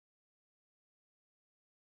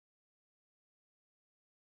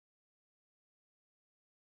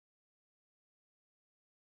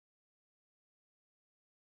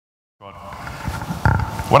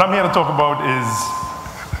What I'm here to talk about is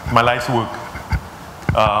my life's work.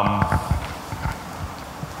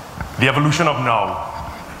 The evolution of now.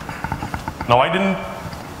 Now, I didn't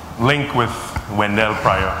link with Wendell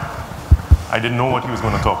prior. I didn't know what he was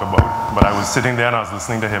going to talk about, but I was sitting there and I was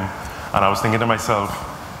listening to him, and I was thinking to myself,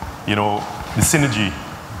 you know, the synergy.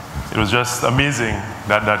 It was just amazing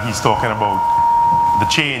that he's talking about the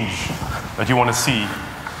change that you want to see,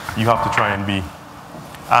 you have to try and be.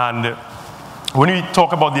 And when we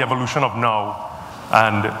talk about the evolution of now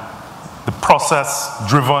and the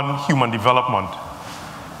process-driven human development,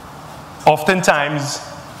 oftentimes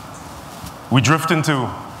we drift into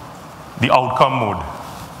the outcome mode,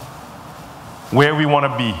 where we want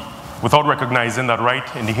to be, without recognizing that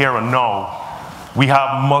right in the here and now, we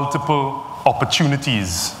have multiple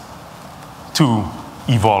opportunities to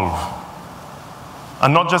evolve.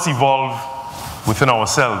 And not just evolve within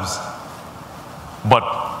ourselves,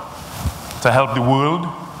 but to help the world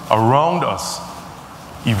around us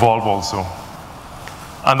evolve also.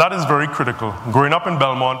 And that is very critical. Growing up in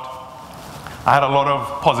Belmont, I had a lot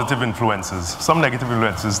of positive influences, some negative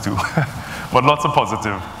influences too, but lots of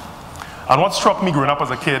positive. And what struck me growing up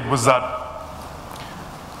as a kid was that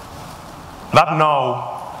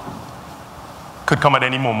now could come at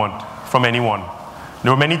any moment from anyone.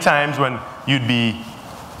 There were many times when you'd be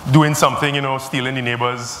doing something, you know, stealing the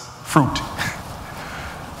neighbor's fruit.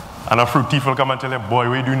 And a fruit thief will come and tell you, boy,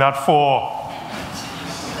 what are you doing that for?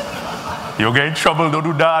 You'll get in trouble, don't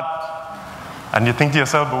do that. And you think to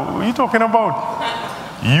yourself, what are you talking about?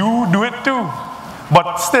 You do it too.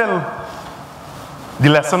 But still, the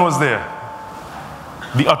lesson was there.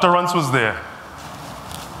 The utterance was there.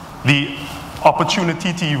 The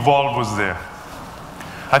opportunity to evolve was there.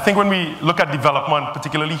 I think when we look at development,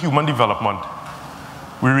 particularly human development,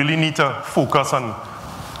 we really need to focus and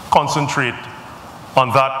concentrate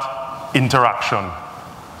on that interaction,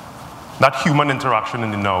 that human interaction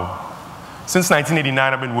in the now. Since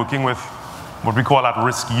 1989, I've been working with what we call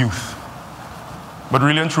at-risk youth. But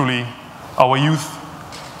really and truly, our youth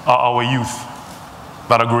are our youth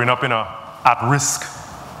that are growing up in an at-risk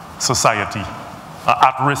society, an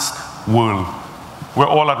at-risk world. We're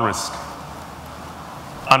all at risk.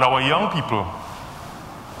 And our young people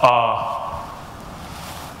are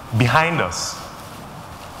behind us,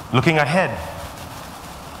 looking ahead,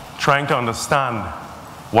 trying to understand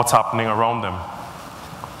what's happening around them.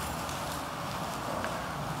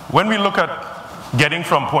 When we look at getting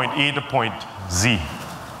from point A to point Z,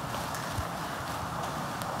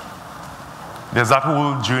 there's that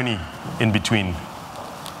whole journey in between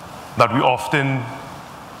that we often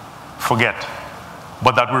forget,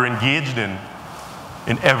 but that we're engaged in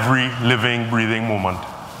every living, breathing moment.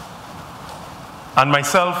 And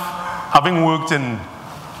myself, having worked in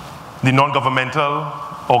the non-governmental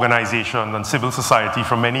organizations and civil society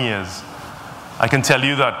for many years, I can tell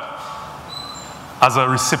you that as a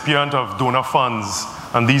recipient of donor funds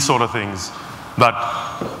and these sort of things, that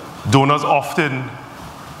donors often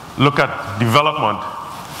look at development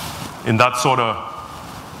in that sort of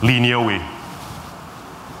linear way.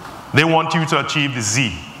 They want you to achieve the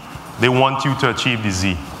Z. They want you to achieve the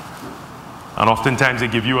Z. And oftentimes they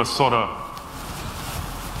give you a sort of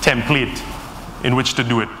template in which to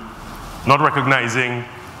do it, not recognizing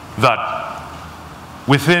that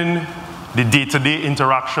within the day-to-day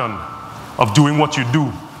interaction of doing what you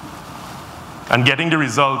do and getting the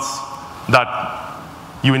results that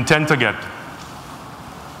you intend to get,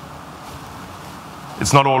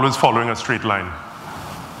 it's not always following a straight line.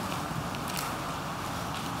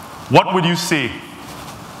 What would you say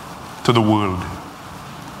to the world?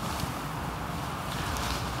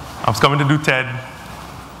 I was coming to do TED,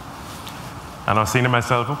 and I was saying to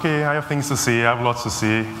myself, okay, I have things to say, I have lots to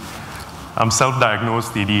say. I'm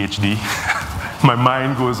self-diagnosed ADHD. My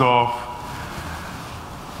mind goes off.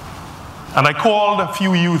 And I called a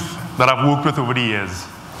few youth that I've worked with over the years.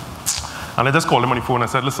 And I just called them on the phone and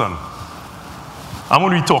I said, listen, I'm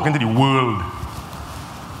going to be talking to the world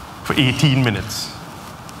for 18 minutes.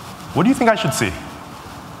 What do you think I should say?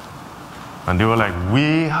 And they were like,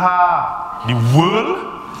 the world?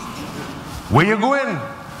 Where you going?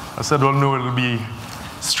 I said, well, no, it'll be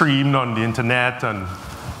streamed on the internet, and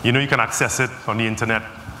you know you can access it on the internet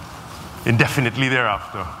indefinitely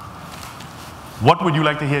thereafter. What would you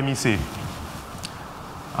like to hear me say?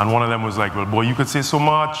 And one of them was like, well, boy, you could say so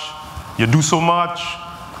much, you do so much,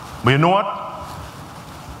 but you know what?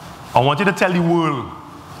 I want you to tell the world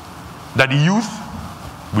that the youth,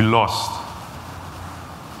 we lost.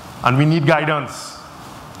 And we need guidance.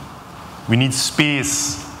 We need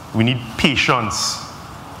space. We need patience.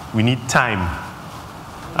 We need time.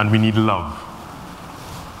 And we need love.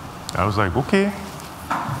 I was like, okay,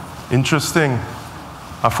 interesting.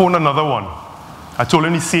 I phoned another one. I told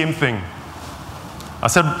him the same thing. I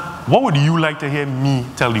said, what would you like to hear me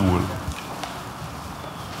tell the world?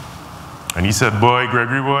 And he said, boy,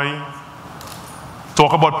 Gregory, boy,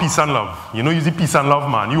 talk about peace and love. You know, you're the peace and love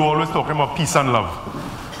man. You always talking about peace and love.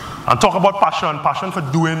 And talk about passion for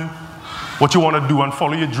doing what you want to do and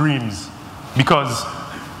follow your dreams. Because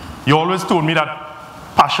you always told me that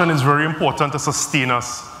passion is very important to sustain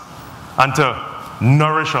us and to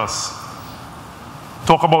nourish us.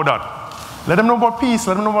 Talk about that. Let them know about peace.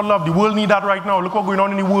 Let them know about love. The world needs that right now. Look what's going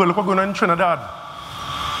on in the world. Look what's going on in Trinidad.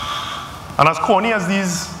 And as corny as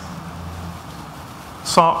these,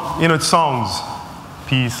 it sounds,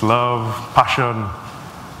 peace, love, passion,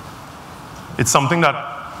 it's something that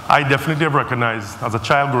I definitely have recognized as a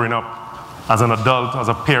child growing up, as an adult, as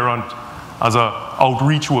a parent, as an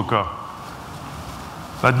outreach worker,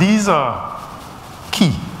 that these are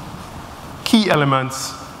key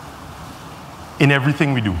elements in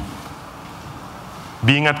everything we do.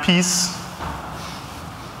 Being at peace,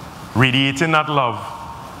 radiating that love,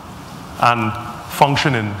 and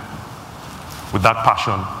functioning with that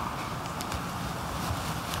passion.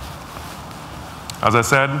 As I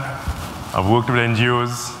said, I've worked with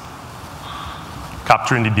NGOs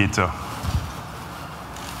capturing the data.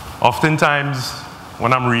 Oftentimes,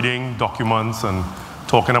 when I'm reading documents and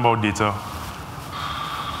talking about data,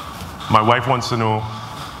 my wife wants to know,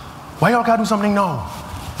 why y'all gotta do something now?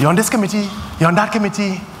 You're on this committee, you're on that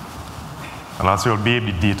committee. And I said, well, babe,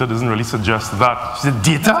 the data doesn't really suggest that. She said,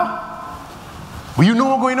 data? Well, you know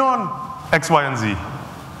what's going on, X, Y, and Z.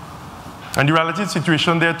 And the reality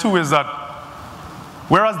situation there too is that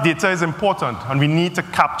whereas data is important and we need to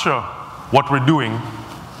capture what we're doing,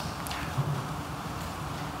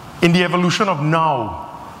 in the evolution of now,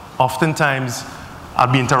 oftentimes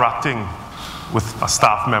I'll be interacting with a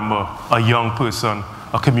staff member, a young person,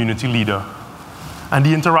 a community leader. And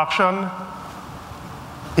the interaction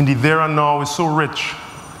in the there and now is so rich.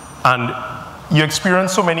 And you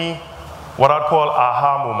experience so many, what I'd call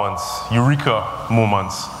aha moments, eureka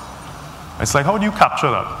moments. It's like, how do you capture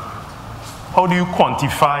that? How do you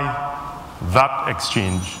quantify that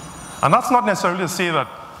exchange? And that's not necessarily to say that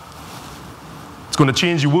it's going to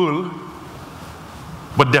change the world,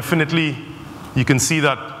 but definitely you can see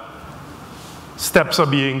that steps are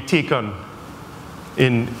being taken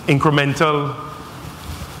in incremental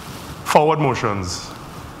forward motions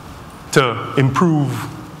to improve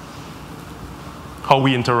how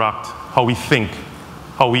we interact, how we think,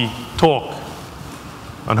 how we talk,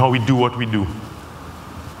 and how we do what we do.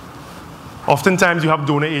 Oftentimes you have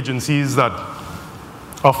donor agencies that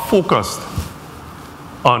are focused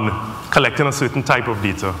on collecting a certain type of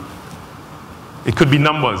data. It could be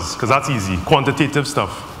numbers, because that's easy. Quantitative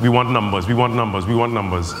stuff. We want numbers, we want numbers, we want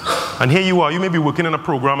numbers. And here you are, you may be working in a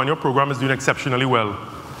program and your program is doing exceptionally well,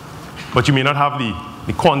 but you may not have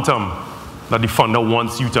the quantum that the funder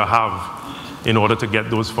wants you to have in order to get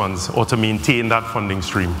those funds or to maintain that funding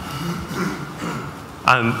stream.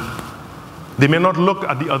 And they may not look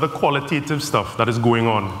at the other qualitative stuff that is going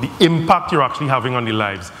on, the impact you're actually having on their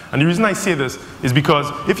lives. And the reason I say this is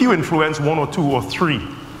because if you influence 1 or 2 or 3,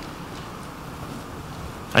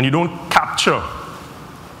 and you don't capture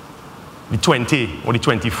the 20 or the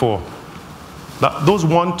 24, those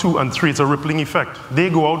 1, 2, and 3, it's a rippling effect. They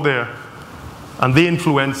go out there and they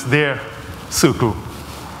influence their circle.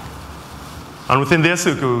 And within their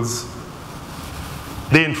circles,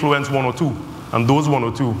 they influence 1 or 2, and those 1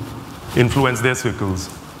 or 2 influence their circles.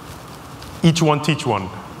 Each one teach one.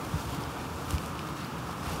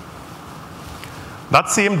 That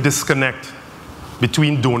same disconnect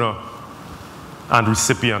between donor and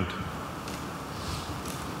recipient,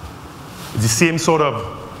 the same sort of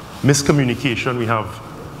miscommunication we have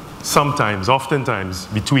sometimes, oftentimes,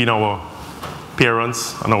 between our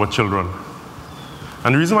parents and our children.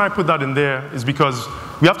 And the reason why I put that in there is because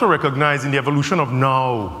we have to recognize in the evolution of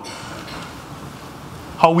now,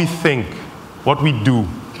 how we think, what we do,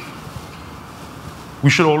 we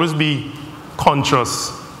should always be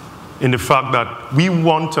conscious in the fact that we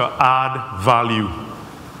want to add value,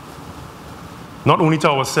 not only to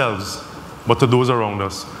ourselves, but to those around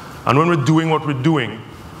us. And when we're doing what we're doing,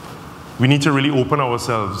 we need to really open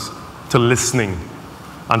ourselves to listening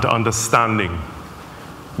and to understanding.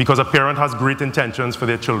 Because a parent has great intentions for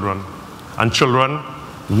their children, and children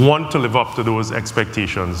want to live up to those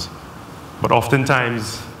expectations. But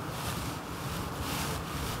oftentimes,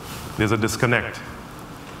 there's a disconnect.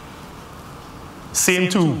 Same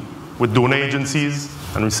too with donor agencies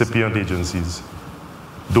and recipient agencies.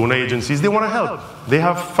 Donor agencies, they want to help. They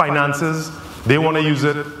have finances. They want to use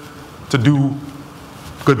it to do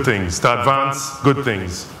good things, to advance good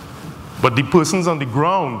things. But the persons on the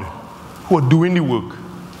ground who are doing the work,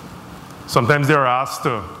 sometimes they're asked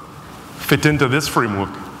to fit into this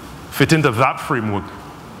framework, fit into that framework,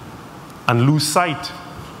 and lose sight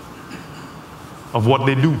of what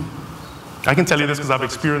they do. I can tell you this because I've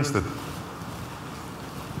experienced it.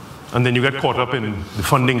 And then you get caught up in the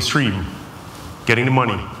funding stream, getting the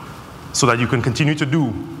money, so that you can continue to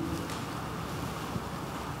do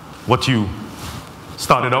what you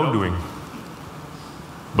started out doing.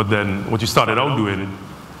 But then what you started out doing,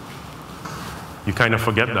 you kind of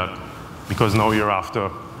forget that, because now you're after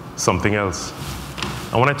something else.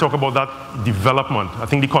 And when I talk about that development, I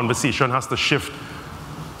think the conversation has to shift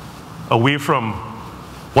away from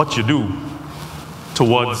what you do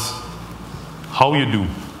towards how you do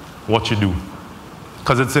what you do.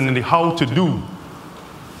 Because it's in the how to do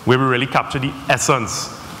where we really capture the essence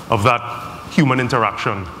of that human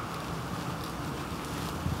interaction.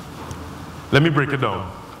 Let me break it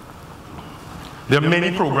down. There are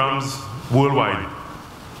many programs worldwide,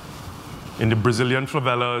 in the Brazilian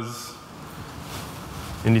favelas,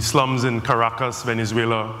 in the slums in Caracas,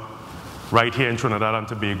 Venezuela, right here in Trinidad and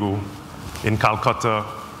Tobago, in Calcutta,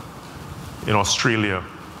 in Australia,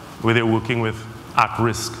 where they're working with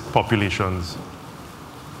at-risk populations.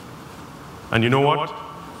 And you know what?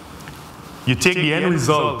 You take the end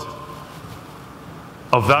result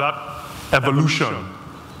of that evolution,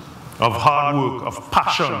 of hard work, of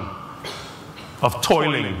passion, of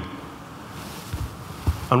toiling,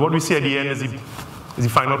 and what we see at the end is the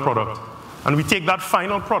final product. And we take that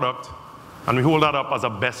final product and we hold that up as a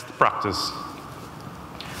best practice.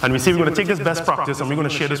 And we say we're going to take this best practice and we're going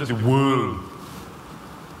to share this with the world.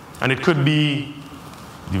 And it could be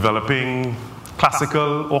developing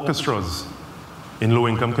classical orchestras in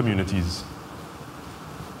low-income communities.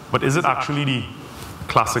 But is it actually the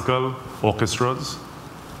classical orchestras?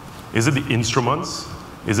 Is it the instruments?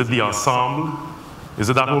 Is it the ensemble? Is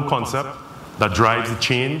it that whole concept that drives the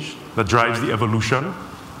change, that drives the evolution?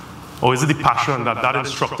 Or is it the passion that that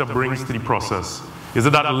instructor brings to the process? Is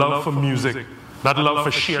it that love for music, that love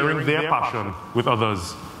for sharing their passion with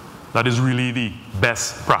others, that is really the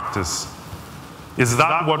best practice? Is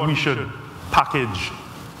that what we should package?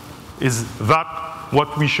 Is that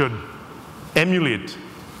what we should emulate?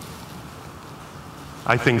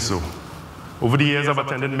 I think so. Over the years, I've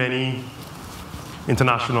attended many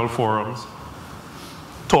international forums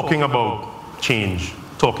talking about change,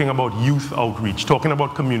 talking about youth outreach, talking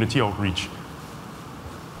about community outreach.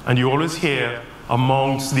 And you always hear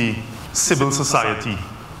amongst the civil society,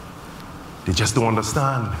 they just don't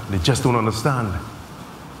understand, they just don't understand.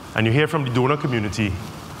 And you hear from the donor community,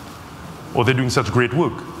 oh, they're doing such great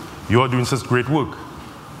work, you're doing such great work.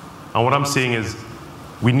 And what I'm saying is,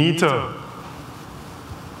 we need to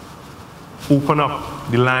open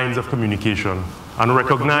up the lines of communication and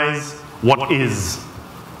recognize what is.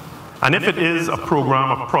 And if it is a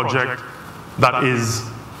program, a project that is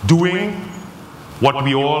doing what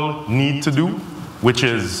we all need to do, which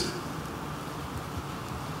is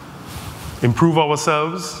improve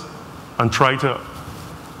ourselves and try to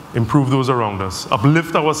improve those around us,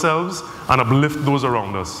 uplift ourselves and uplift those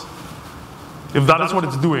around us. If that is what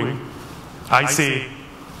it's doing, I say,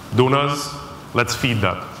 donors, let's feed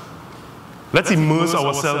that. Let's immerse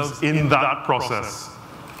ourselves in that process.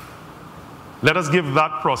 Let us give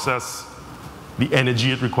that process the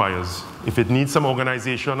energy it requires. If it needs some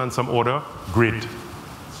organization and some order, great.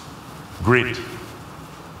 Great.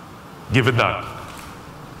 Give it that.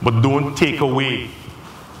 But don't take away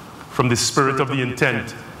from the spirit of the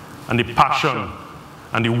intent and the passion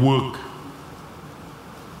and the work.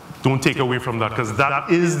 Don't take away from that, because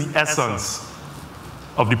that is the essence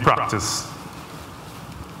of the practice.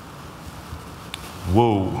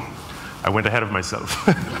 Whoa, I went ahead of myself.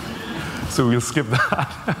 So we'll skip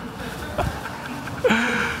that.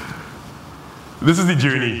 This is the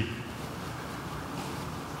journey.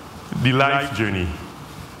 The life journey.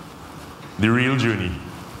 The real journey.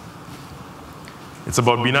 It's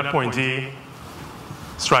about being at point A,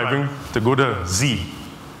 striving to go to Z,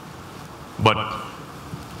 but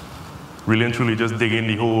really and truly just digging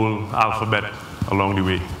the whole alphabet along the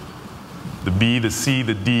way. The B, the C,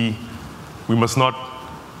 the D. We must not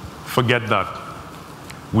forget that.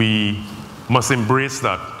 We must embrace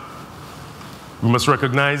that. We must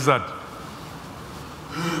recognize that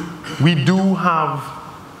we do have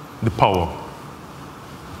the power.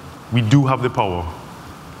 We do have the power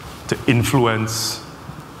to influence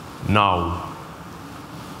now.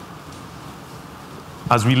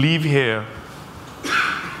 As we leave here,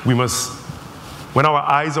 we must, when our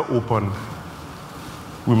eyes are open,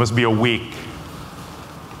 we must be awake.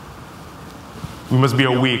 we must be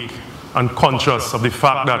awake and conscious of the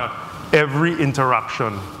fact that every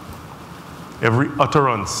interaction, every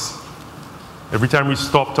utterance, every time we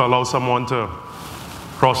stop to allow someone to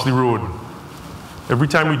cross the road, every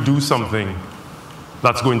time we do something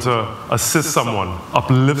that's going to assist someone,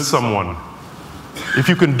 uplift someone, if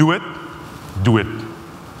you can do it, do it.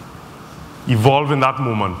 Evolve in that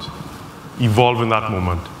moment. Evolve in that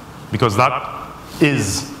moment. Because that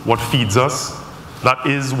is what feeds us. That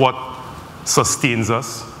is what sustains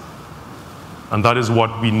us. And that is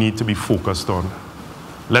what we need to be focused on.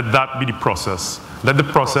 Let that be the process. Let the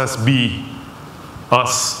process be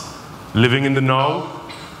us living in the now,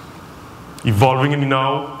 evolving in the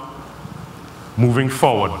now, moving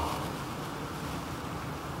forward.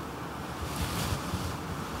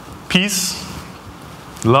 Peace,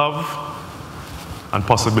 love, and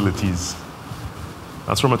possibilities.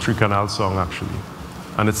 That's from a Three Canal song, actually.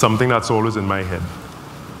 And it's something that's always in my head.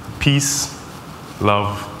 Peace,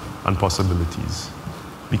 love, and possibilities.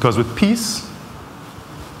 Because with peace,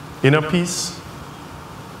 inner peace,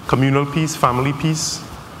 communal peace, family peace,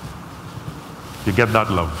 you get that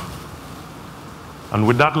love. And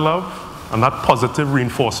with that love and that positive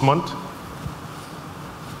reinforcement,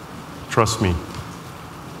 trust me,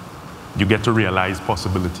 you get to realize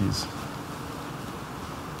possibilities.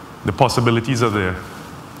 The possibilities are there.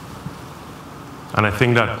 And I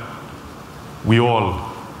think that we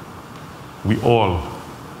all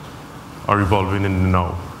are evolving in the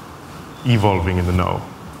now. Evolving in the now.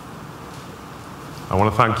 I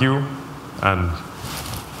want to thank you and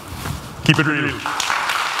keep it real.